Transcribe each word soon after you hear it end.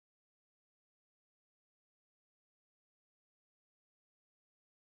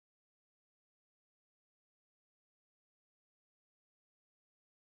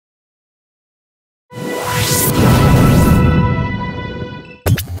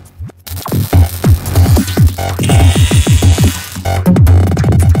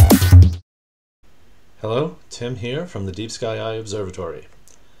Tim here from the Deep Sky Eye Observatory.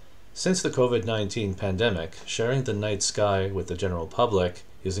 Since the COVID-19 pandemic, sharing the night sky with the general public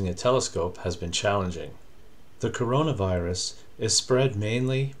using a telescope has been challenging. The coronavirus is spread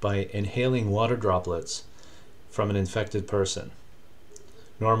mainly by inhaling water droplets from an infected person,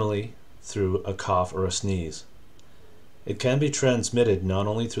 normally through a cough or a sneeze. It can be transmitted not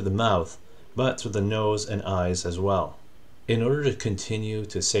only through the mouth, but through the nose and eyes as well. In order to continue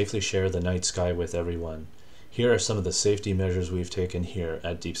to safely share the night sky with everyone, here are some of the safety measures we've taken here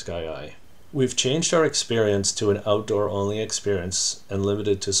at Deep Sky Eye. We've changed our experience to an outdoor-only experience and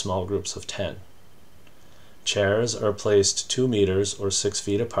limited to small groups of 10. Chairs are placed 2 meters or 6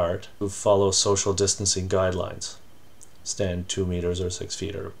 feet apart to follow social distancing guidelines. Stand 2 meters or 6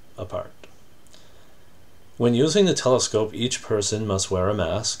 feet apart. When using the telescope, each person must wear a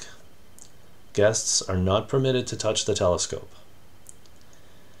mask. Guests are not permitted to touch the telescope.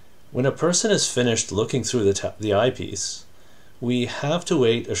 When a person is finished looking through the eyepiece, we have to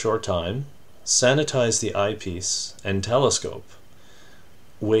wait a short time, sanitize the eyepiece and telescope,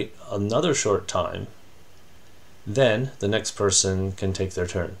 wait another short time, then the next person can take their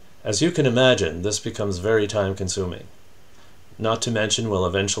turn. As you can imagine, this becomes very time-consuming. Not to mention will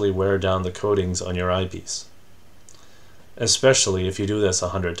eventually wear down the coatings on your eyepiece, especially if you do this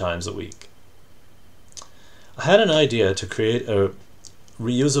 100 times a week. I had an idea to create a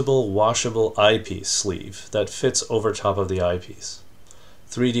reusable washable eyepiece sleeve that fits over top of the eyepiece.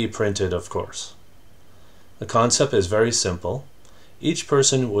 3D printed, of course. The concept is very simple. Each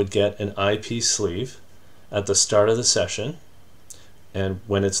person would get an eyepiece sleeve at the start of the session, and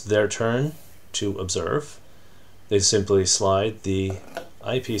when it's their turn to observe, they simply slide the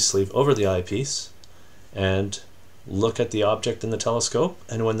eyepiece sleeve over the eyepiece and look at the object in the telescope,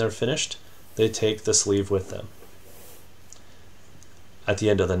 and when they're finished, they take the sleeve with them. At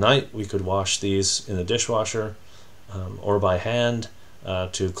the end of the night, we could wash these in the dishwasher or by hand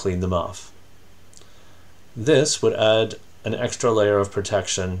to clean them off. This would add an extra layer of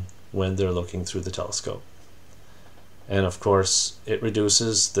protection when they're looking through the telescope. And of course, it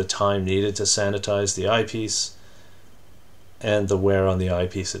reduces the time needed to sanitize the eyepiece and the wear on the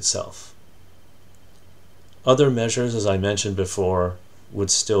eyepiece itself. Other measures, as I mentioned before, would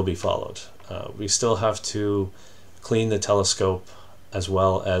still be followed. We still have to clean the telescope as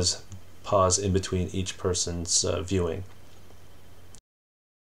well as pause in between each person's viewing.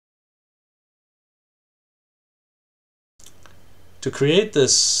 To create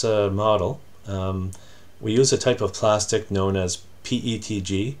this model, we use a type of plastic known as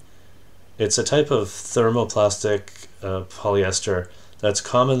PETG. It's a type of thermoplastic polyester that's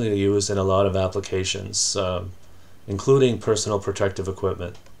commonly used in a lot of applications, including personal protective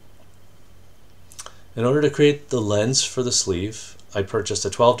equipment. In order to create the lens for the sleeve, I purchased a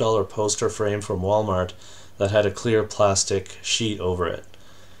 $12 poster frame from Walmart that had a clear plastic sheet over it.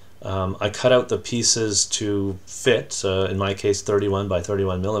 I cut out the pieces to fit, in my case 31 by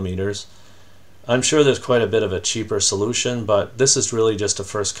 31 millimeters. I'm sure there's quite a bit of a cheaper solution, but this is really just a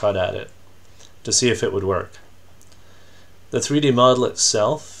first cut at it to see if it would work. The 3D model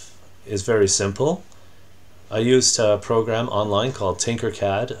itself is very simple. I used a program online called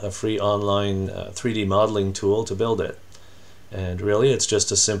Tinkercad, a free online 3D modeling tool to build it. And really it's just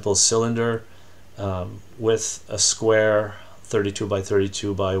a simple cylinder with a square 32 by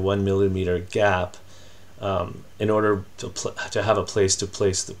 32 by 1 millimeter gap in order to have a place to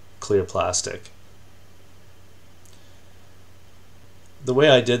place the clear plastic. The way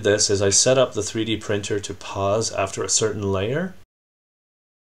I did this is I set up the 3D printer to pause after a certain layer.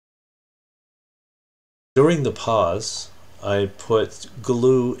 During the pause, I put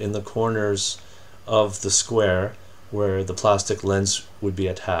glue in the corners of the square where the plastic lens would be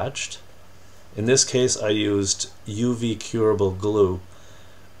attached. In this case, I used UV curable glue.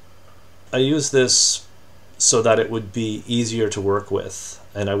 I used this so that it would be easier to work with,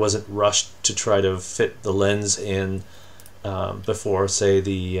 and I wasn't rushed to try to fit the lens in before, say,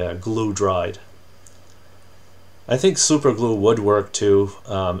 the glue dried. I think super glue would work too,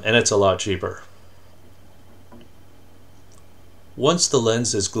 and it's a lot cheaper. Once the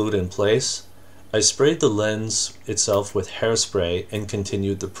lens is glued in place, I sprayed the lens itself with hairspray and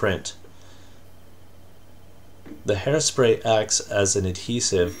continued the print. The hairspray acts as an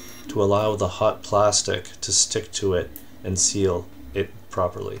adhesive to allow the hot plastic to stick to it and seal it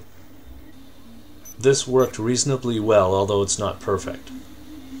properly. This worked reasonably well, although it's not perfect.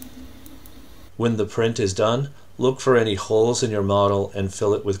 When the print is done, look for any holes in your model and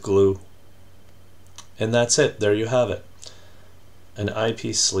fill it with glue. And that's it, there you have it. An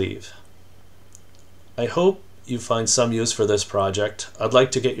eyepiece sleeve. I hope you find some use for this project. I'd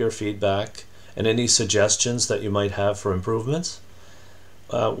like to get your feedback and any suggestions that you might have for improvements.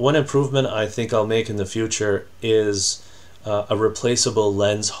 One improvement I think I'll make in the future is a replaceable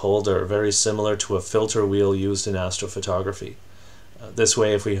lens holder, very similar to a filter wheel used in astrophotography. This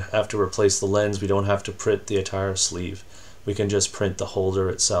way, if we have to replace the lens, we don't have to print the entire sleeve. We can just print the holder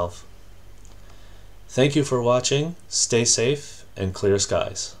itself. Thank you for watching. Stay safe and clear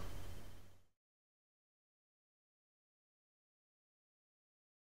skies.